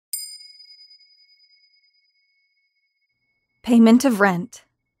Payment of rent.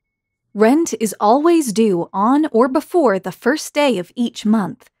 Rent is always due on or before the first day of each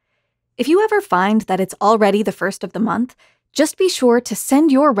month. If you ever find that it's already the first of the month, just be sure to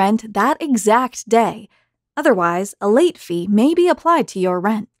send your rent that exact day. Otherwise, a late fee may be applied to your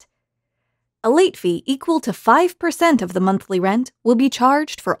rent. A late fee equal to 5% of the monthly rent will be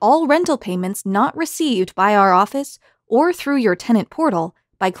charged for all rental payments not received by our office or through your tenant portal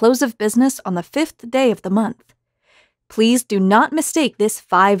by close of business on the 5th day of the month. Please do not mistake this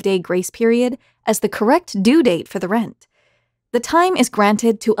 5-day grace period as the correct due date for the rent. The time is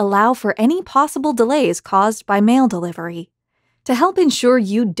granted to allow for any possible delays caused by mail delivery. To help ensure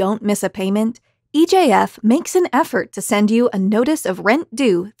you don't miss a payment, EJF makes an effort to send you a notice of rent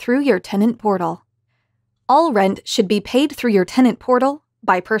due through your tenant portal. All rent should be paid through your tenant portal,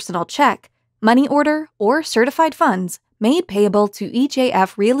 by personal check, money order, or certified funds made payable to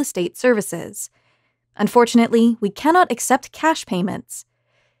EJF Real Estate Services. Unfortunately, we cannot accept cash payments.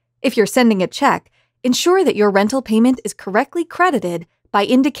 If you're sending a check, ensure that your rental payment is correctly credited by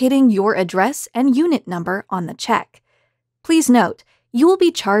indicating your address and unit number on the check. Please note, you will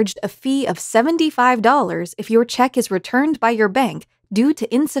be charged a fee of $75 if your check is returned by your bank due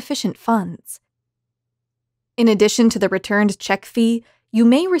to insufficient funds. In addition to the returned check fee, you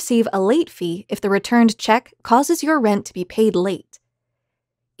may receive a late fee if the returned check causes your rent to be paid late.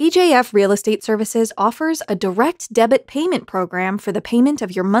 EJF Real Estate Services offers a direct debit payment program for the payment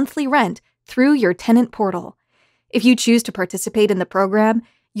of your monthly rent through your tenant portal. If you choose to participate in the program,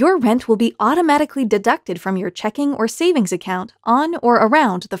 your rent will be automatically deducted from your checking or savings account on or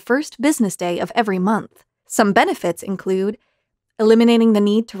around the first business day of every month. Some benefits include eliminating the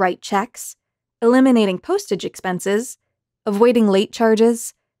need to write checks, eliminating postage expenses, avoiding late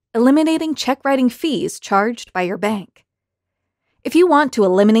charges, eliminating check writing fees charged by your bank. If you want to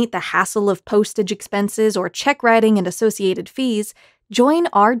eliminate the hassle of postage expenses or check writing and associated fees, join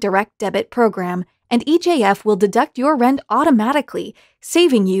our direct debit program and EJF will deduct your rent automatically,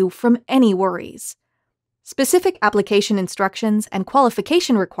 saving you from any worries. Specific application instructions and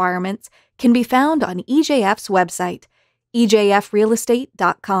qualification requirements can be found on EJF's website,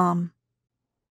 ejfrealestate.com.